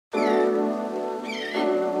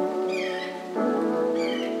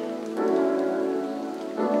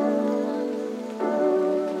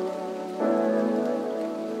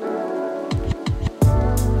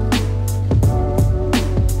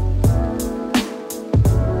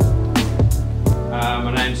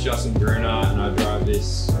name's Gruener and I drive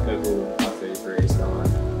this purple R33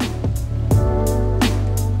 Skyline.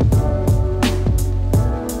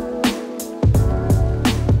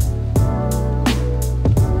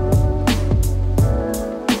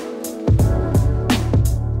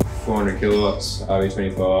 Kilowatts,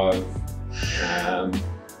 RB25. I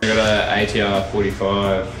got a ATR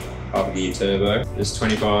 45 upper gear turbo. Just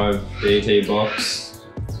 25 DT box,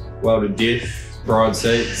 welded diff, broad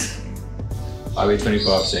seats,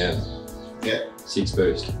 RB25 sound. Yeah. 6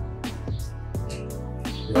 boost.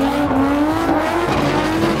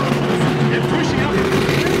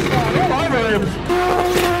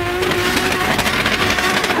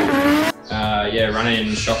 Yeah, running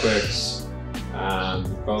Shockworks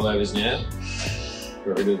coilovers now.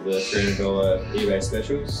 Got rid of the $300 eBay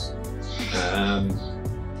specials.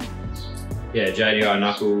 Yeah, JDI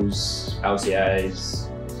knuckles, LCAs,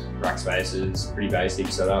 rack spacers, pretty basic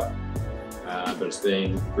setup, but it's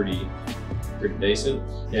been pretty decent.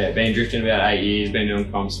 Yeah, been drifting about 8 years, been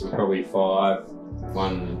doing comps for probably 5,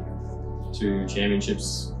 won 2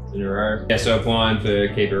 championships in a row. Yeah, so applying for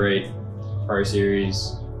Reet Pro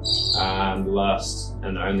Series, the last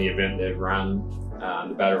and only event they've run,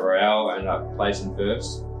 the Battle Royale, ended up placing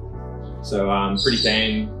first. So I'm pretty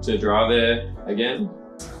keen to drive there again.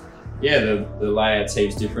 Yeah, the layout's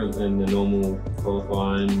heaps different than the normal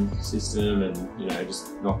qualifying system, and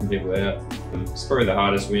just knocking people out. It's probably the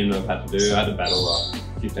hardest win I've had to do. I had to battle like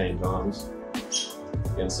 15 times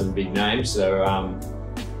against some big names, so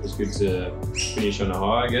it was good to finish on a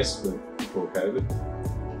high, I guess, before COVID.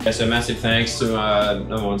 Yeah, so massive thanks to my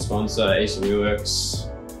number 1 sponsor, East Wheelworks.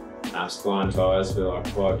 Supplying tyres for like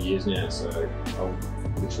 5 years now, so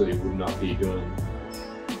I literally would not be doing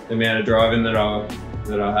the amount of driving that I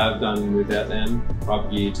have done without them. Upper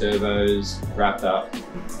gear turbos, wrapped up,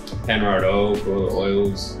 Penrod oil for all the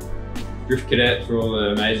oils, Drift Cadet for all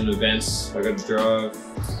the amazing events I got to drive,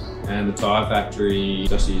 and the tyre factory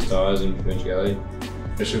just used tyres in French Gully.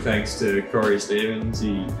 Special thanks to Corey Stevens,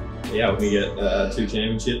 he helped me get 2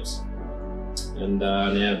 championships, and now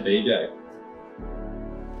BJ.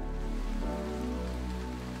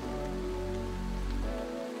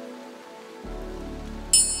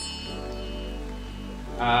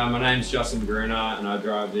 My name's Gruener and I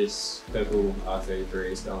drive this purple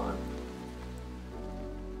R33 Skyline.